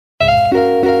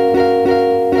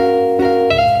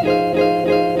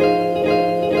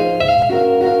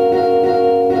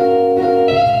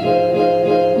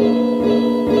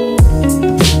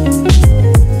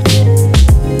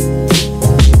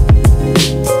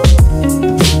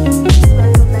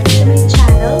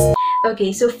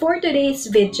Okay, so for today's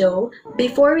video,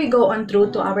 before we go on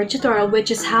through to our tutorial, which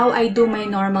is how I do my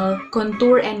normal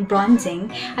contour and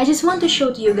bronzing, I just want to show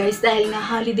to you guys, dahil na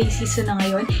holiday season na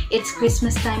ngayon, it's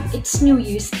Christmas time, it's New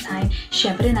Year's time,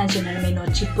 syempre nandiyan na may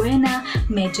Noche Buena,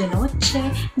 Medyo Noche,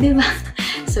 di ba?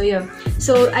 So yun.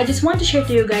 So I just want to share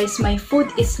to you guys my Food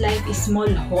is Life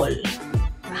small haul.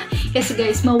 Kasi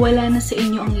guys, mawala na sa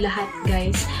inyo ang lahat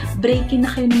guys. Breaking na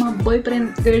kayo ng mga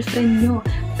boyfriend, girlfriend nyo.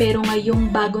 Pero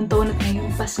ngayong bagong taon at ngayong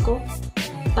Pasko,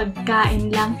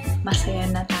 pagkain lang, masaya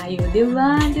na tayo.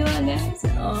 Diba? Diba guys?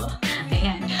 Oh,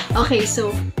 ayan. Okay,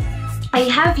 so, I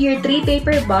have here 3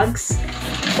 paper bags.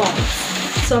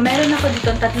 So, meron ako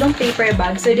dito 3 paper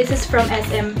bags. So, this is from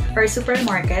SM or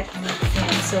supermarket.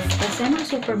 Ayan. So, SM or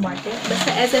supermarket? Basta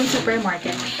SM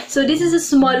supermarket. So, this is a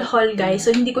small haul, guys.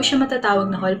 So, hindi ko siya matatawag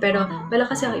na haul. Pero, wala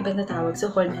kasi ako ibang natawag.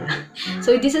 So, haul na lang.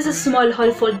 So, this is a small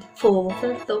haul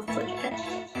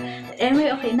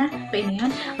Anyway, okay na? Okay na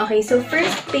yun? Okay, so,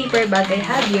 first paper bag I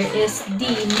have here is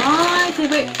my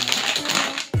favorite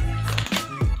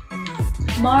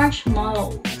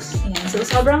marshmallows. Ayan. So,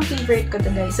 sobrang favorite ko to,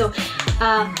 guys. So,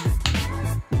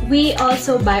 we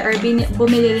also buy or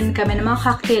bumili rin kami ng mga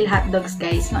cocktail hotdogs,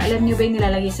 guys. No, alam nyo ba yung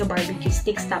nilalagay sa barbecue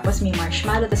sticks, tapos may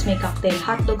marshmallow, tapos may cocktail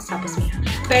hotdogs, tapos may...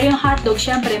 Pero yung hotdog,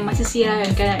 syempre, masisira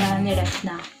yun, kaya niref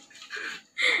na.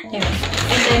 Anyway.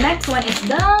 And the next one is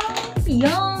the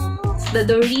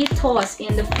Doritos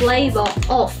in the flavor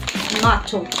of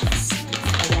nachos.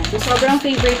 Ayan. So, sobrang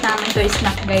favorite namin to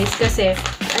snack, guys, kasi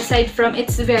aside from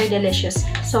it's very delicious,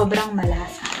 sobrang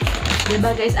malasa.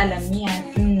 Diba, guys? Alam niyo yan.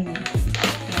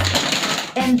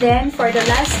 And then, for the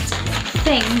last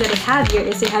thing that I have here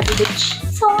is I have the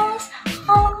cheese sauce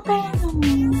jalapeno.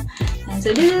 And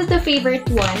so, this is the favorite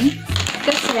one.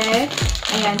 Kasi,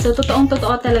 ayan, so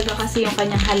totoong-totoo talaga kasi yung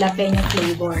kanyang jalapeno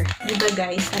flavor. Diba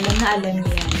guys? Alam na alam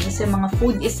niyo yan. Kasi mga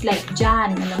food is like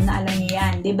dyan. Alam na alam niyo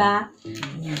yan. Diba?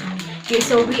 Okay,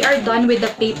 so we are done with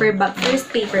the paper bag.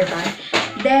 First paper bag.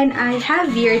 Then, I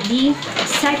have here the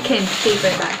second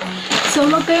paper bag. So,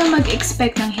 huwag kayong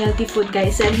mag-expect ng healthy food,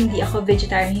 guys. Dahil hindi ako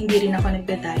vegetarian, hindi rin ako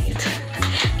nagda-diet.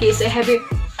 Okay, so I have here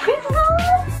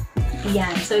Pringles!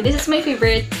 Ayan. So, this is my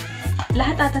favorite.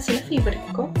 Lahat ata sila favorite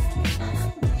ko.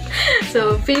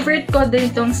 So, favorite ko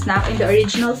din itong snack in the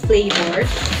original flavor.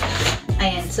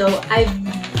 Ayan. So,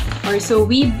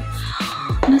 we...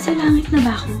 Nasa langit na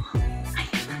ba ako?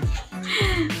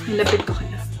 Nilapit ko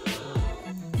kayo.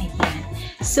 Ayan.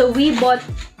 So, we bought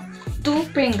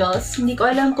 2 Pringles. Hindi ko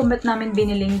alam kung ba't namin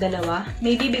biniling dalawa.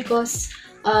 Maybe because,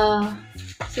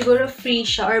 siguro free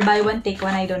siya or buy one, take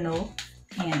one. I don't know.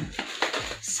 Ayan.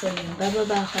 So, yun.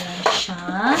 Bababa ko lang siya.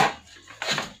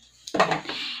 Ayan.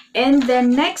 And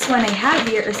then, next one I have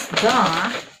here is the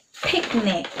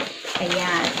picnic.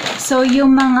 Ayan. So,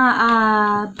 yung mga,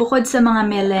 bukod sa mga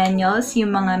millennials,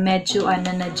 yung mga medyo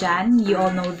na dyan, you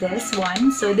all know this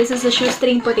one. So, this is a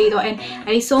shoestring potato and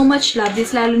I so much love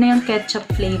this, lalo na yung ketchup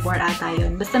flavor ata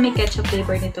yun. Basta may ketchup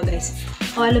flavor nito, guys.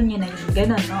 O, alam nyo na yun.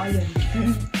 Ganon, no?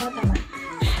 Yun. O, tama.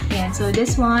 Ayan. So,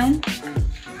 this one.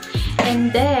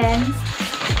 And then,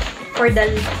 for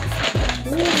the...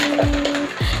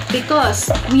 because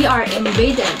we are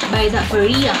invaded by the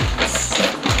Koreans,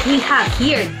 we have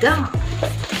here the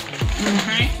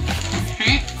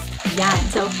yan.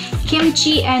 So,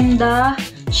 kimchi and the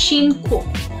shinkup.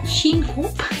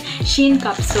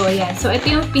 So, yan. So, ito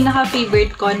yung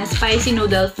pinaka-favorite ko na spicy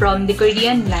noodle from the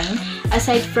Korean line.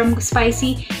 Aside from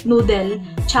spicy noodle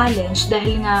challenge,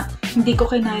 dahil nga, hindi ko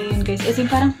kinaya yun, guys. As in,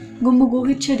 parang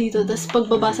gumuguhit siya dito, tapos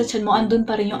pagbaba sa tiyan mo, andun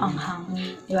pa rin yung anghang.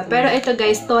 Diba? Pero ito,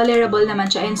 guys, tolerable naman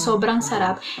siya, and sobrang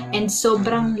sarap, and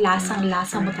sobrang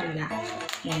lasang-lasa mo talaga.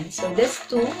 Yan. So, this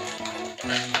 2.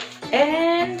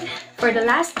 And, for the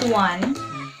last one,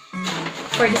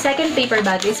 for the second paper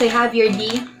bag is I have here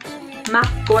the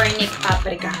garlic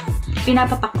paprika.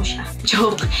 Pinapapak ko siya.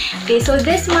 Joke. Okay, so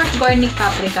this garlic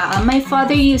paprika, my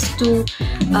father used to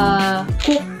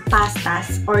cook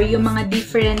pastas or yung mga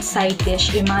different side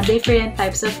dish, yung mga different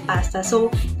types of pasta. So,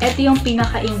 ito yung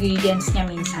pinaka-ingredients niya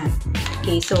minsan.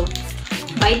 Okay, so,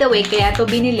 by the way, kaya ito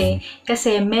binili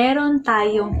kasi meron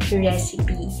tayong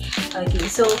recipe. Okay,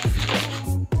 so,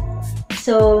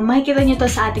 makikita nyo to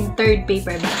sa ating third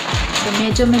paper bag. So,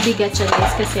 medyo mabigat siya,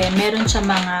 guys, kasi meron siya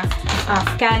mga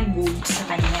canned goods sa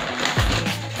kanya.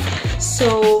 So,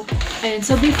 ayun.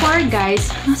 So, before, guys,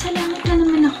 nasa langit na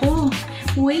naman ako.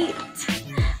 Wait.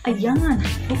 Ayan.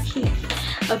 Okay.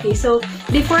 Okay, so,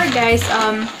 before, guys,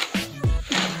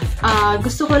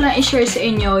 gusto ko lang i-share sa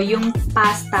inyo yung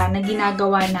pasta na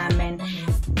ginagawa namin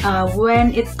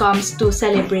when it comes to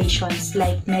celebrations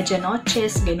like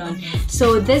medianoches, ganon.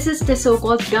 So this is the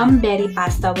so-called gamberi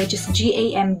pasta, which is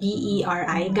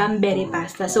G-A-M-B-E-R-I, gamberi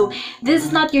pasta. So this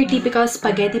is not your typical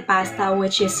spaghetti pasta,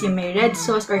 which is yung may red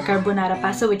sauce, or carbonara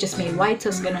pasta, which is may white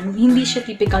sauce, ganon. Hindi siya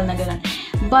typical na ganon.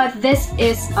 But this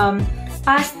is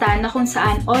pasta na kung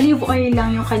saan olive oil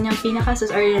lang yung kanyang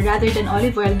pinaka-sauce, or rather than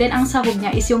olive oil, then ang sahog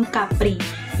niya is yung capri.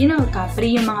 You know,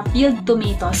 capri, yung mga peeled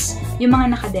tomatoes, yung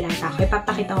mga nakadilata. Okay,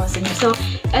 papakita ko sa inyo. So,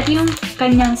 ito yung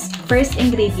kanyang first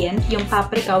ingredient, yung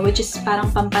paprika, which is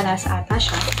parang pampalasa ata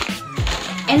siya.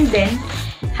 And then,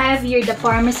 have here the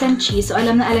Parmesan cheese. So,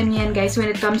 alam na alam niyo yan, guys,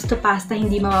 when it comes to pasta,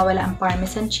 hindi mawawala ang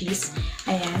Parmesan cheese.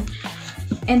 Ayan.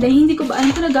 And then, hindi ko ba, ano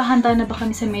ko, naghahanda na ba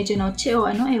kami sa medianoche o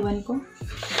ano, ewan ko.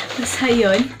 Basta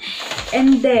yun.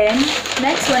 And then,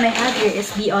 next one I have here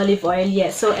is the olive oil.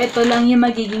 Yes, so ito lang yung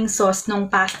magiging sauce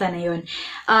ng pasta na yun.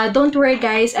 Don't worry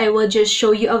guys, I will just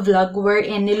show you a vlog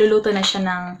wherein niluluto na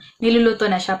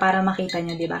siya para makita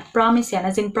nyo, diba? Promise yan,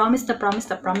 as in promise na promise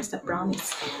na promise na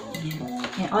promise.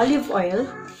 Yan, olive oil.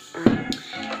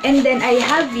 And then, I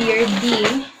have here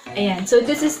the, ayan, so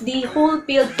this is the whole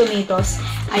peeled tomatoes.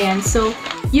 Ayan, so,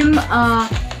 yung,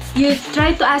 you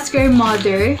try to ask your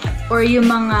mother or yung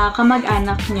mga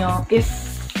kamag-anak nyo if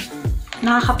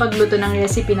nakakapagluto ng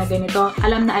recipe na ganito.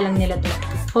 Alam na alam nila to.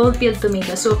 Whole peeled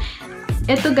tomato. So,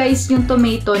 ito guys, yung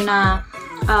tomato na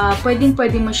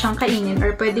pwedeng-pwede mo siyang kainin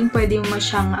or pwedeng-pwede mo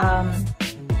siyang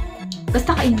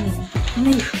basta kainin. Ano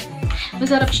yun?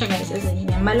 Masarap siya guys. As in,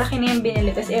 malaki na yung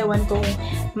binili. Tapos ewan ko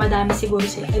madami siguro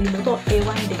sila. Luto.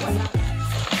 Ewan, hindi ko alam.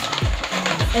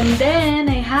 And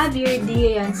then, I have here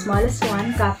the smallest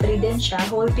one, capri din siya,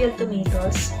 whole peeled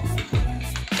tomatoes.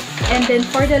 And then,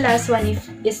 for the last one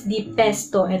is the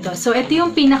pesto. Ito. So, ito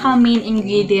yung pinaka-main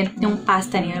ingredient ng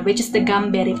pasta niya, which is the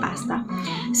gamberi pasta.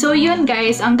 So, yun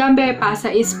guys, ang gamberi pasta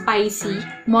is spicy,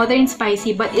 modern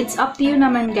spicy, but it's up to you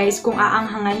naman guys kung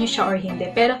aanghangan nyo siya or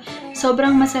hindi. Pero,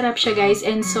 sobrang masarap siya guys,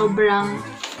 and sobrang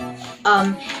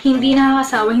hindi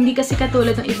nakakasawa. Hindi kasi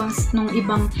katulad ng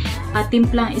ibang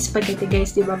timplang spaghetti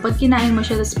guys, diba? Pag kinain mo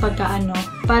siya, tapos pagka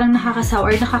parang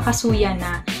nakakasawa or nakakasuya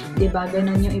na, diba?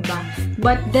 Ganon yung iba.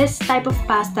 But this type of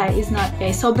pasta is not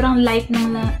guys. Sobrang light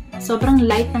ng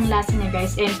lasa niya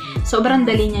guys, and sobrang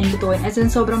dali niyan lutuin. As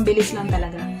in, sobrang bilis lang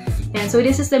talaga. Yan. So,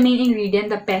 this is the main ingredient,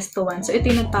 the pesto one. So, ito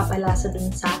yung nagpapalasa dun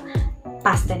sa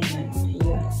pasta niya.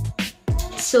 Ayun.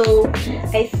 So,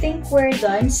 I think we're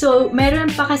done. So,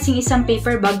 meron pa kasing isang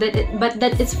paper bag, but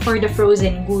that is for the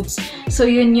frozen goods. So,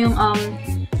 yun yung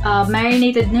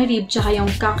marinated na rib, tsaka yung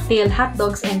cocktail hot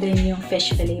dogs, and then yung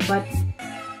fish fillet. But,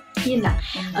 yun lang.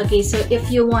 Okay, so if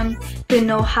you want to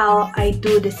know how I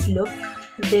do this look,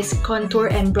 this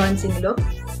contour and bronzing look,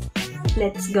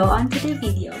 let's go on to the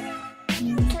video.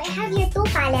 So, I have here two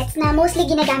palettes na mostly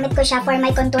ginagamit ko siya for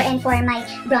my contour and for my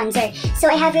bronzer. So,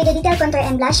 I have here the Detail Contour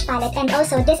and Blush palette, and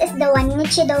also, this is the one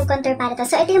Nichido Contour palette.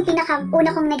 So, ito yung pinaka-una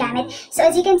kong nagamit. So,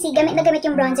 as you can see, gamit na gamit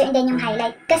yung bronzer and then yung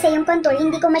highlight. Kasi yung contour,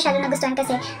 hindi ko masyado nagustuhan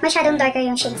kasi masyadong darker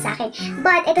yung shade sa akin.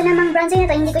 But, ito namang bronzer na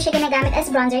to, hindi ko siya ginagamit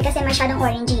as bronzer kasi masyadong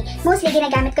orangey. Mostly,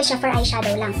 ginagamit ko siya for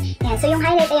eyeshadow lang. Yan. So, yung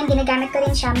highlight, ayun, ginagamit ko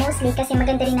rin siya mostly kasi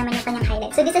maganda rin naman yung kanyang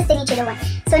highlight. So, this is the Nichido one.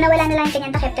 So, nawala na lang yung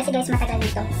kanyang takip kasi guys, matagal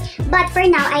nito. But, for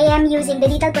now, I am using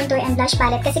the Detail Contour and Blush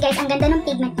palette kasi guys, ang ganda ng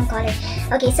pigment ng color.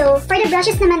 Okay, so for the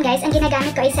brushes naman guys, ang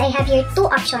ginagamit ko is I have here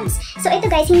two options. So ito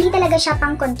guys, hindi talaga siya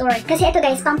pang contour. Kasi ito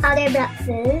guys, pang powder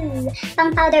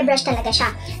brush talaga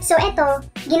siya. So ito,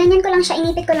 ginanyan ko lang siya,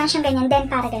 inipit ko lang siyang ganyan, then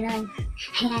para ganon.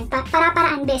 Ayan,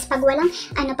 para-paraan best. Pag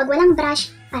walang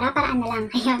brush, para-paraan na lang.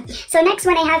 Ayan. So next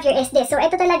one I have here is this. So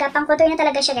ito talaga, pang contour na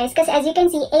talaga siya guys. Kasi as you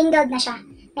can see, angled na siya.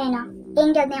 Ayan o,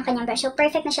 angled na yung kanyang brush. So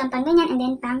perfect na siyang pang ganyan and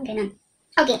then pang ganon.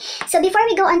 Okay, so before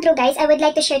we go on through guys, I would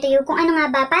like to share to you kung ano nga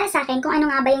ba para sa akin, kung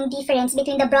ano nga ba yung difference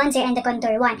between the bronzer and the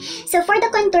contour one. So for the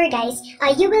contour guys,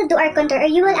 you will do our contour or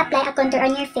you will apply a contour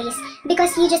on your face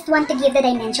because you just want to give the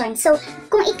dimension. So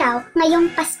kung ikaw,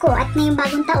 ngayong Pasko at ngayong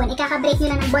bagong taon, ikaka-break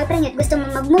nyo lang ng boyfriend nyo at gusto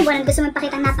mong mag-move on at gusto mong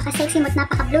pakita napaka-sexy mo at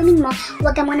napaka-blooming mo,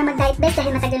 huwag ka muna mag-diet best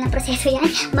dahil matagal ng proseso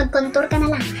yan, mag-contour ka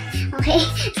na lang. Okay,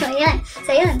 so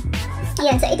yun.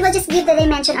 Ayan, so it will just give the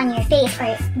dimension on your face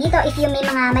or dito if you may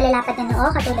mga malalapad na noo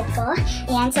katulad ko.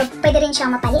 Ayan, so pwede rin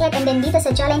siyang mapaliit and then dito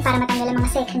sa jawline para matanggal ang mga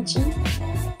second chin.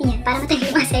 Ayan, para matanggal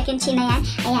yung mga second chin na yan.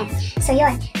 Ayan, so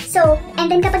yun. So, and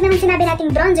then kapag naman sinabi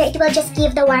nating bronzer, it will just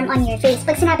give the warm on your face.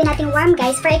 Pag sinabi nating warm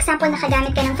guys, for example,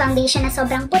 nakagamit ka ng foundation na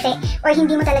sobrang puti or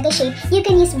hindi mo talaga shade, you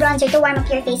can use bronzer to warm up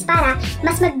your face para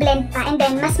mas mag-blend pa and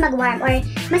then mas mag-warm or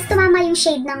mas tumama yung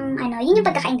shade ng yun yung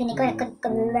pagkakaintindi ko.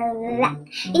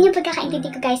 Yun yung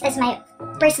pagkakaintindi ko guys as my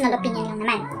personal opinion lang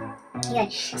naman. Yun.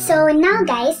 So now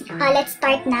guys, let's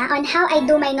start na on how I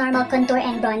do my normal contour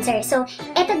and bronzer. So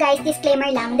eto guys,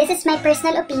 disclaimer lang, this is my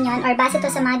personal opinion or base to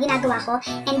sa mga ginagawa ko,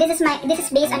 and this is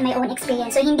based on my own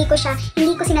experience. So hindi ko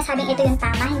sinasabing ito yung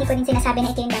tama, hindi ko din sinasabi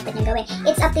na ito yung dapat niyong gawin.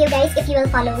 It's up to you guys if you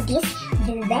will follow this,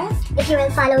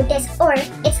 or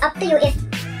it's up to you if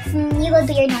you will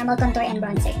do your normal contour and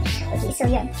bronzer. Okay, so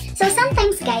yun. So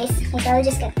sometimes guys, okay, so I'll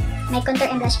just get my contour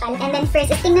and blush palette, and then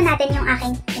first is tingnan natin yung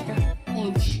aking ito.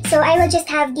 Ayan. So, I will just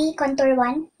have the contour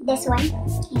one, this one.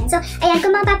 Ayan. So, ayan,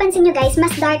 kung mapapansin nyo guys,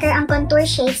 mas darker ang contour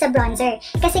shade sa bronzer.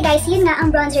 Kasi guys, yun nga, ang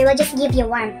bronzer will just give you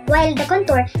warmth. While the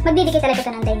contour, magbibigay talaga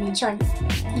ito ng dimension.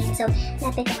 Ayan. So,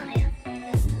 lapit ko kayo.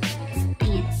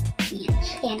 Ayan. Ayan.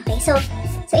 Ayan, okay. So,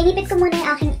 inipit ko muna yung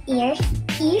aking ear.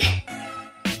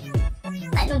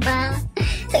 Ano ba?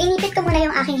 So, inipit ko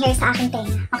muna yung aking hair sa aking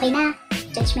tenga. Okay na?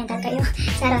 Judgmental kayo.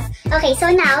 Sarap. Okay,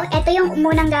 so now, ito yung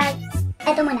munang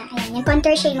ito muna, ayan, yung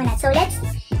contour shade muna. So, let's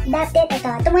dab it,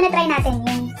 ito muna try natin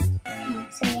yung,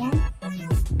 so yan.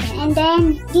 And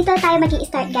then, dito tayo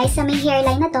mag-i-start guys sa may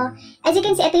hairline na to. As you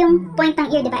can see, ito yung point ng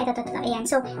ear, diba? Ito, ayan.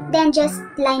 So, then just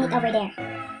line it over there.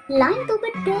 Line it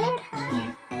over there. Ayan.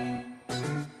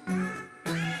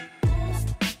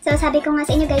 So, sabi ko nga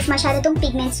sa inyo guys, masyado tong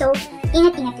pigment. So,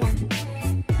 ingat-ingat lang.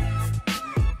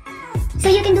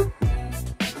 So, you can do,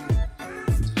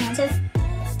 ayan, so,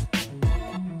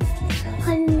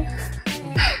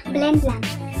 blend lang.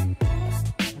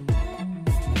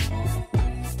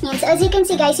 Yan. So, as you can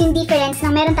see guys, yung difference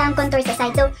ng meron tayong contour sa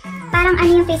side. So, parang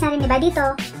ano yung face natin, diba?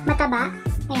 Dito, mataba.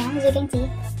 Ayan, as you can see.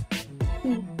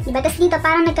 Diba? Tapos dito,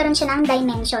 parang nagkaroon siya ng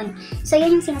dimension. So,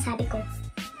 yun yung sinasabi ko.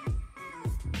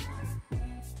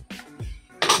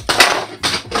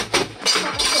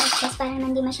 Tapos, parang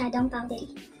hindi masyadong powdery.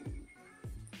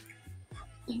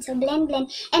 Yan. So, blend.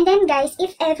 And then guys,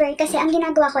 if ever, kasi ang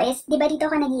ginagawa ko is, diba dito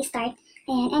ako nag-i-start?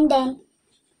 Ayan, and then,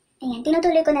 ayan,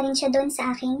 tinutuloy ko na rin siya doon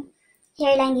sa aking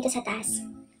hairline dito sa taas.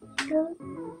 Go.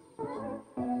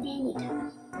 Ayan, dito.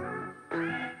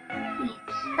 Ayan.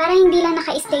 Para hindi lang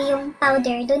naka-stay yung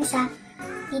powder doon sa,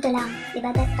 dito lang. Diba?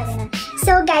 Pa ganun.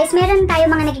 So guys, meron tayo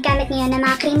mga nagigamit ngayon na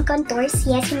mga cream contours.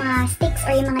 Yes, yung mga sticks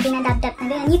or yung mga dinadab-dab na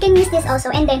ganun. You can use this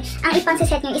also. And then, ang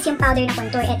ipang-set nyo is yung powder na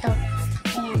contour. Ito.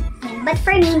 Ayan. Ayan. But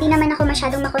for me, hindi naman ako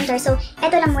masyadong makontour. So,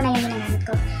 ito lang muna yung ginagamit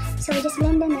ko. So, just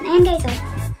blend them in. Ayan guys, oh.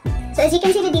 So, as you can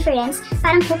see the difference,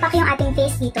 parang hupak yung ating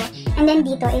face dito. And then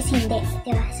dito is hindi.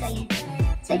 Diba? So, ayan.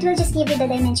 So, it will just give you the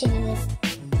dimension you need.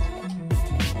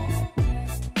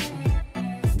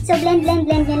 So, blend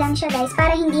nyo lang siya guys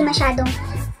para hindi masyadong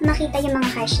makita yung mga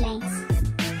harsh lines.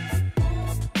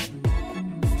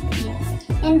 Ayan.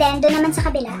 And then, doon naman sa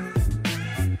kabila.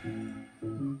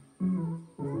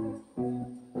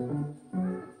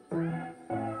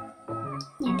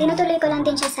 Yan, tinutuloy ko lang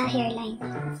din siya sa hairline.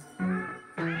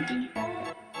 Okay.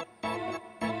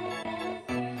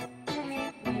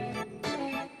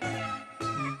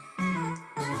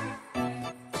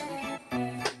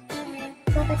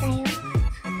 Kuha pa tayo.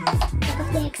 Top of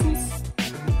the excess.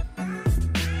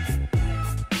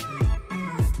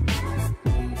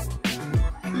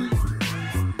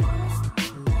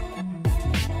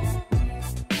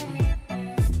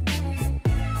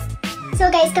 So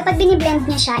guys, kapag biniblend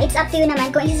niya siya, it's up to you naman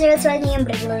kung isi-swirl niyo yung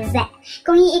brush.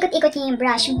 Kung iikot-ikot niyo yung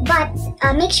brush, but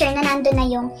make sure na nandun na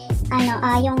yung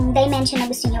yung dimension na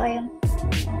gusto niyo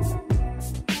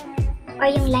or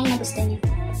yung line na gusto niyo.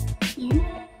 Yan.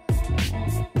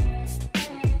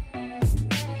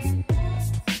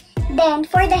 Then,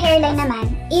 for the hairline naman,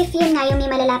 if yun nga yung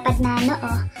may malalapad na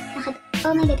noo,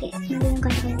 oh my god guys, nagawin ko.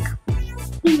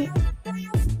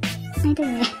 Ito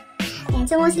nga. Ayan,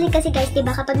 so mostly kasi guys,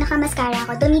 diba, kapag naka-mascara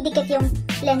ako, dumidikit yung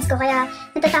lens ko, kaya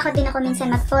natatakot din ako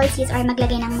minsan mag-falsies or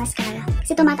maglagay ng mascara.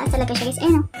 Kasi tumataas talaga siya guys,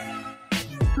 ayun oh.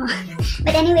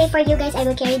 But anyway, for you guys, I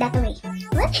will carry that away.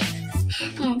 What?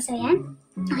 Ayan, so yan.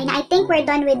 Okay, na I think we're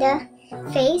done with the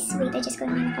face. Wait, I just go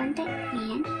naman ng konti.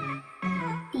 Ayan.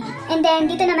 Ayan. And then,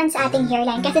 dito naman sa ating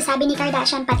hairline, kasi sabi ni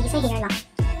Kardashian, pati sa hair lang.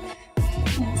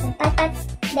 Ayan, so pat,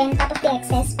 then top of the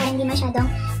excess, para hindi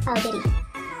masyadong powdery.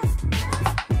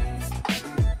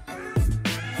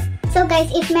 So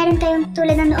guys, if meron kayong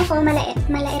tulad ng noo ko,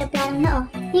 mala-aeroplanong noo,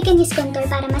 you can use contour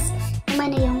para mas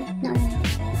umano yung noo nyo.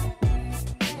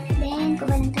 Then,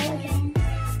 kuha lang tayo again.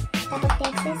 Top of the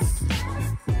excess.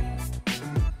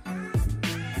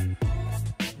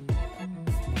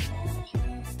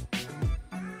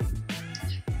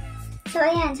 So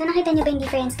ayan, so nakita nyo ba yung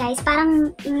difference guys?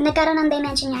 Parang nagkaroon ng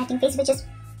dimension yung ating face, which is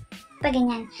pag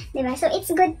ganyan, diba? So, it's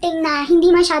good thing na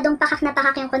hindi masyadong pakak na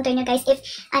pakak yung contour nyo, guys, if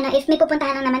may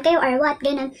pupuntahan lang naman kayo or what,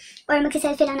 ganun, or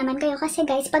magsiselfie lang naman kayo, kasi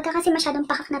guys, pagka kasi masyadong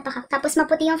pakak na pakak, tapos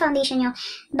maputi yung foundation nyo,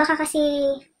 baka kasi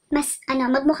mas,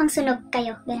 magmukhang sunog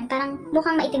kayo, ganun, parang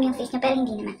mukhang maitim yung face nyo, pero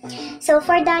hindi naman. So,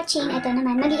 for the chin, ito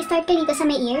naman, mag-i-start kayo dito sa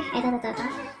may ear, ito,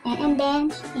 and then,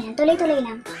 ayan, tuloy-tuloy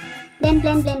lang, then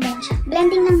blend lang siya,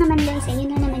 blending lang naman guys,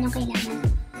 yun na naman yung kailangan.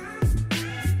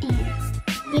 Ayan,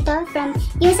 dito, from,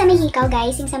 yung sa may hikaw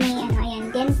guys, yung sa may, ayan,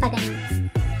 then pa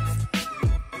ganun.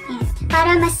 Ayan,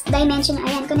 para mas dimension,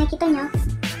 ayan, kung nakita nyo,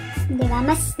 diba,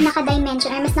 mas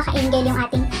naka-dimension, or mas naka-angle yung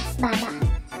ating baba.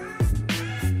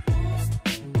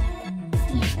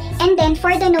 And then, for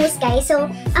the nose, guys, so,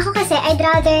 ako kasi, I'd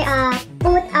rather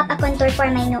put up a contour for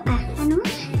my nose,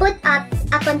 put up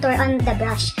a contour on the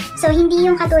brush. So, hindi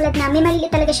yung katulad na, may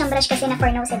maliliit talaga siyang brush kasi na for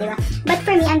nose, di ba? But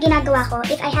for me, ang ginagawa ko,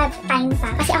 if I have time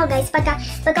pa, kasi ako guys, pagka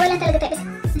wala talaga tayo,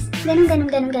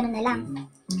 ganun na lang.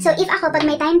 So, if ako, pag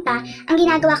may time pa, ang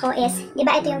ginagawa ko is, di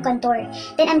ba, ito yung contour.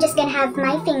 Then, I'm just gonna have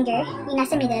my finger, yung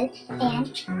nasa middle, ayan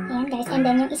guys, and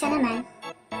then yung isa naman,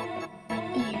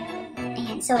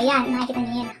 so, ayan, nakikita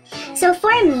niyo yan. So,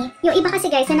 for me, yung iba kasi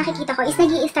guys na nakikita ko is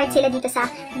nag-i-start sila dito sa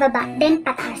baba, then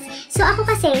pataas. So, ako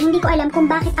kasi, hindi ko alam kung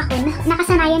bakit ako,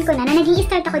 nakasanayan ko na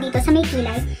nag-i-start ako dito sa may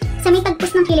kilay, sa may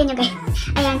tagpos ng kilay nyo guys.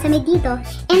 Ayan, sa may dito.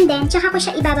 And then, tsaka ko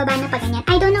siya ibababa na pa ganyan.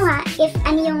 I don't know if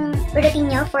ano yung routine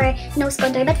nyo for nose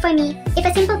contour, but for me, if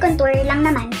a simple contour lang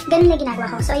naman, ganun na ginagawa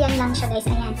ko. So, ayan lang siya guys,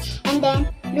 ayan. And then,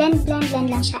 blend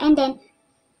lang siya. And then,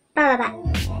 pababa.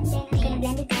 And then, I'm gonna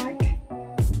blend it out.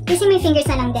 Using my fingers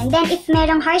na lang din. Then, if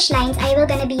merong harsh lines, I will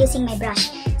gonna be using my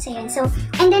brush. So, yun. So,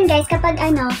 and then guys, kapag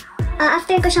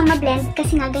after ko siyang ma-blend,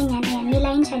 kasi nga ganyan, ayan, may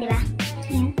line siya, di ba?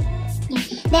 Ayan.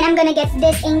 Then, I'm gonna get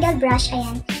this angled brush,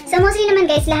 ayan. So, mostly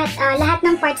naman guys, lahat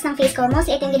ng parts ng face ko,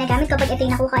 mostly ito yung ginagamit ko pag ito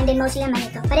yung nakuha, and then mostly naman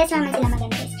ito. Parehas naman sila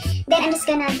maganda guys. Then, I'm just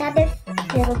gonna dab it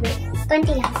a little bit.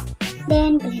 Konti lang.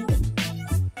 Then, blend it.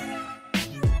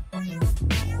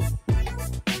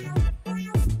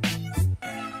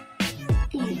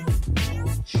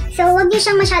 So, huwag niyo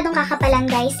siyang masyadong kakapalan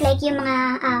guys, like yung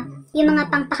mga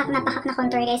pangpakak na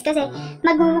contour guys, kasi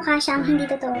magmumukha siyang hindi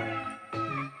totoo.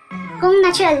 Kung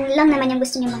natural lang naman yung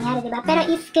gusto niyo mangyari, diba? Pero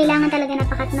if kailangan talaga na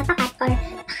pakat or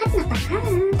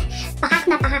pakak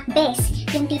na pakak best,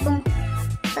 yung tipong,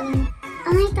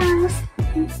 ay tangos,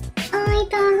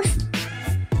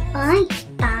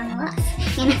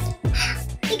 yan.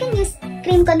 You can use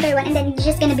cream contour one and then you're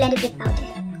just gonna blend it with powder.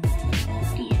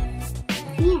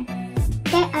 Ayan.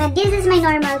 This is my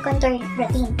normal contour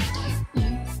routine.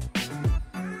 Ayan.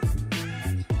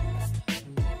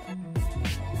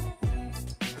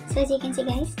 So as you can see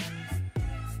guys.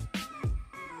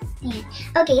 Ayan.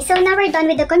 Okay, so now we're done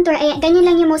with the contour. Ayan, ganyan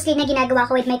lang yung mostly na ginagawa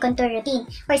ko with my contour routine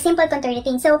or simple contour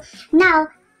routine. So now,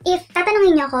 if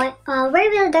tatanungin nyo ako, where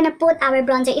we're gonna put our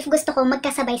bronzer if gusto ko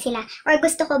magkasabay sila or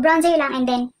gusto ko bronzer lang and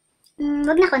then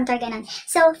wag na contour ganun.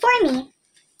 So for me,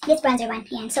 this bronzer one.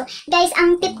 Ayan. So, guys,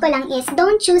 ang tip ko lang is,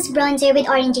 don't choose bronzer with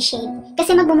orangey shade.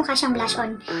 Kasi magmumukha siyang blush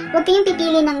on. Huwag kayong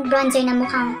pipili ng bronzer na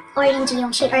mukhang orangey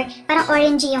yung shade or parang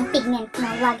orangey yung pigment.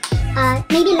 No, wag.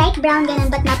 Maybe light brown,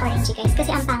 ganun, but not orangey, guys. Kasi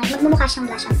ang pangit, magmumukha siyang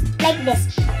blush on. Like this.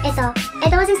 Ito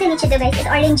kasing sa niche guys, it's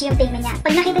orangey yung pigment niya.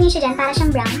 Pag nakita niyo siya dyan, para siyang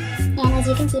brown. Ayan, as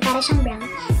you can see, para siyang brown.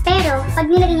 Pero, pag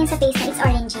nilagay niya sa face na, it's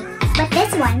orangey. But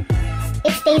this one,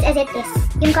 it stays as it is.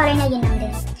 Yung color na yun lang din.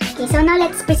 Okay, so now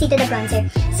let's proceed to the bronzer.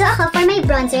 So ako, for my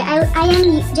bronzer, I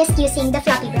am just using the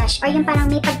floppy brush or yung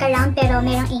parang may pagka-round pero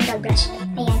mayroong angled brush.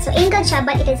 Ayan, so angled siya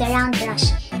but it is a round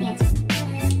brush. Ayan.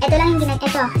 Ito lang yung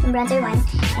yung bronzer one.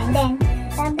 And then,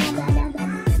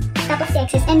 top of the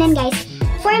excess. And then guys,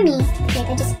 for me,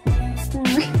 wait,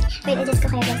 adjust ko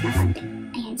kaya guys ng konti.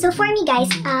 Ayan. So for me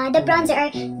guys, the bronzer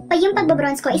or yung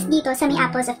pagbabronze ko is dito sa may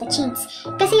apples of the chins.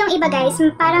 Kasi yung iba guys,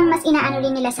 parang mas inaano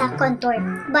rin nila sa contour.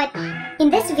 But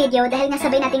in this video, dahil nga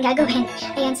sabay natin gagawin,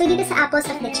 ayan, so dito sa apples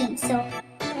of the chins. So,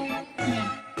 ayan.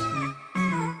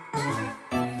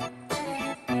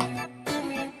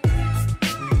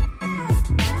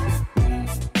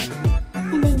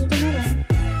 And then dito na rin.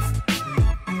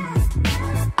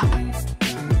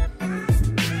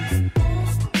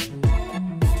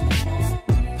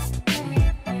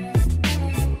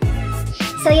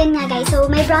 So, yun nga guys. So,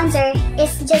 my bronzer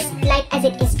is just light as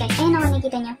it is guys. Ayan ako,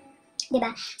 nakikita nyo. Diba?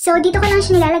 So, dito ko lang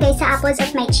siya nilalagay sa apples of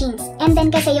my chins. And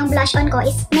then, kasi yung blush on ko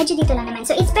is medyo dito lang naman.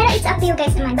 So, pero it's up to you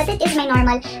guys naman. But it is my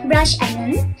normal brush,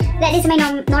 that is my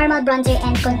normal bronzer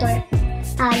and contour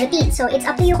routine. So, it's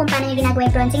up to you kung paano nyo ginagawa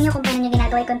yung bronzing nyo, kung paano nyo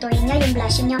ginagawa yung contouring nyo, yung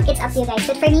blushing nyo. It's up to you guys.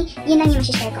 But for me, yun lang yung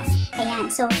share ko. Ayan.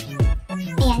 So,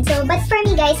 ayan. Ayan, so, but for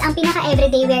me guys, ang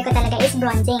pinaka-everyday wear ko talaga is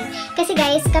bronzing. Kasi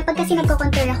guys, kapag kasi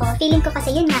nagko-contour ako, feeling ko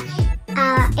kasi yun nga,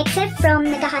 except from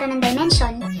nagkakaroon ng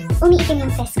dimension, umiitim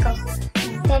yung face ko.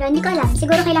 Pero hindi ko alam,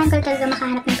 siguro kailangan ko talaga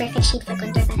makahanap ng perfect shade for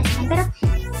contour para sa akin.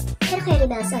 Pero kaya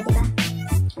rebels, diba?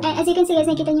 And as you can see guys,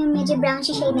 nakikita nyo medyo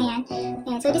brownish shade na yan.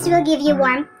 Ayan, so this will give you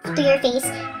warmth to your face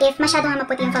if masyado nga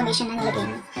maputi yung foundation na nilagay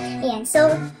mo. Ayan,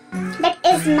 so that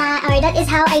is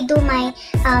how I do my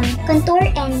contour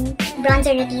and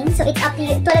bronzer routine. So it's up to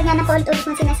you. Tulad nga na paulit-ulit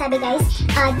kong sinasabi guys,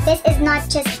 this is not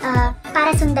just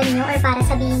para sundan nyo or para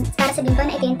sabihin ko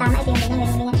na ito yung tama, ito yung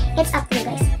ganyan. It's up to you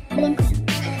guys. Bilhin ko.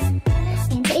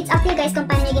 Ayan, so it's up to you guys kung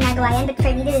paano nyo ginagawa yan, but for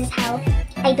me this is how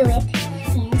I do it.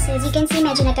 Ayan, so as you can see,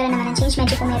 medyo nagkaroon naman ng change,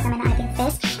 medyo pumayat naman ang ating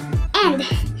face, and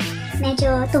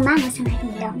medyo tumangos ang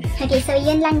ating ilong. Okay, so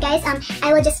yun lang guys, I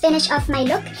will just finish off my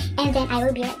look, and then I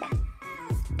will be right back.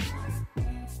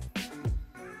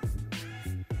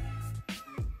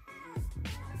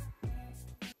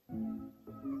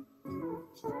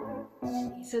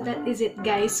 So that is it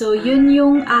guys. So yun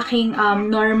yung aking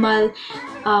normal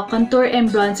contour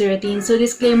and bronzer routine. So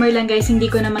disclaimer lang guys,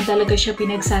 hindi ko naman talaga siya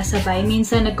pinagsasabay.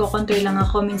 Minsan nagko-contour lang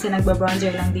ako, minsan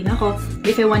nagba-bronzer lang din ako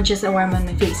if I want just a warm on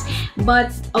my face.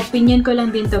 But opinion ko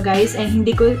lang din to guys, and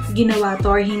hindi ko ginawa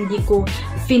to or hindi ko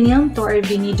film to or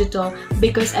binidyo to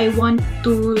because I want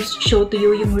to show to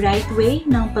you yung right way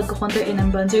ng pagko-contour and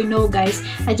ng bronzer. No guys,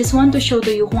 I just want to show to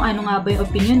you kung ano nga ba yung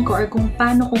opinion ko or kung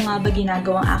paano ko nga ba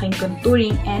ginagawa ang aking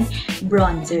contouring and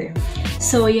bronzer.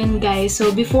 So yun guys, so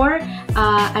before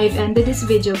I've ended this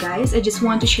video guys, I just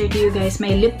want to share to you guys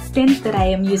my lip tint that I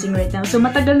am using right now. So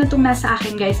matagal na itong nasa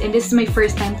akin guys, and this is my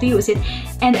first time to use it,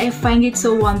 and I find it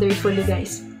so wonderful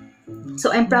guys.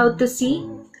 So I'm proud to see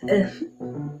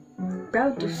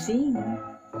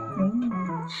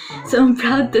So I'm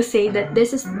proud to say that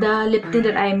this is the lip tint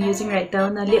that I am using right now,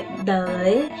 the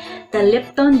lip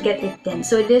tone Get It Tint.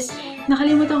 So this,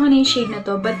 nakalimutan ko na yung shade na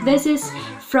to, but this is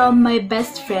from my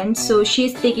best friend. So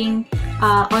she's taking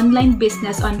online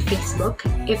business on Facebook.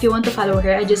 If you want to follow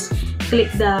her, I just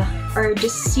click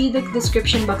just see the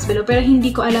description box below. Pero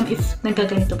hindi ko alam if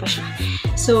nagkaganito pa siya.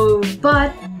 So,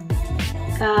 but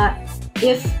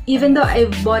even though I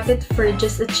bought it for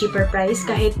just a cheaper price,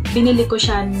 kahit binili ko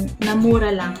siya na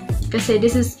mura lang, kasi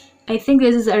I think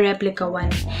this is a replica one.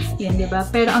 Yan, diba?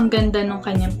 Pero ang ganda nung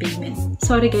kanyang pigment.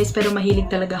 Sorry guys, pero mahilig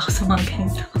talaga ako sa mga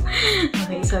ganito.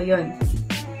 Okay, so yun.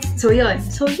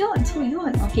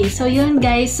 Okay, so yun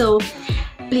guys. So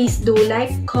please do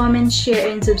like, comment, share,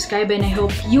 and subscribe, and I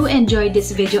hope you enjoyed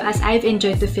this video as I've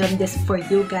enjoyed to film this for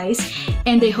you guys,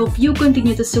 and I hope you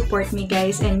continue to support me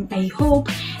guys, and I hope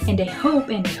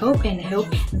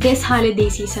this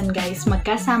holiday season guys,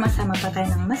 magkasama-sama pa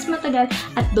tayo ng mas matagal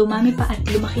at dumami pa at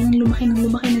lumaki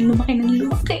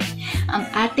ang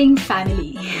ating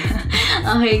family.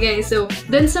 Okay guys, so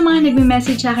dun sa mga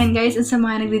nagme-message sa akin guys, and sa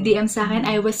mga nagdi-DM sa akin,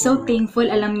 I was so thankful.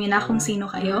 Alam niyo na kung sino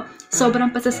kayo.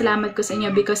 Sobrang pasasalamat ko sa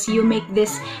inyo because you make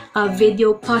this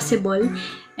video possible,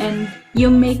 and you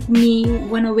make me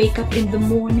wanna wake up in the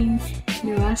morning,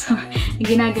 diba? So,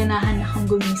 ginaganahan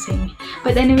akong gumising.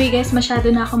 But anyway guys,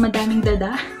 masyado na ako madaming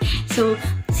dada. So,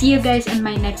 see you guys on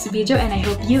my next video, and I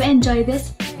hope you enjoy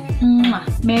this.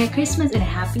 Merry Christmas and a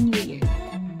Happy New Year!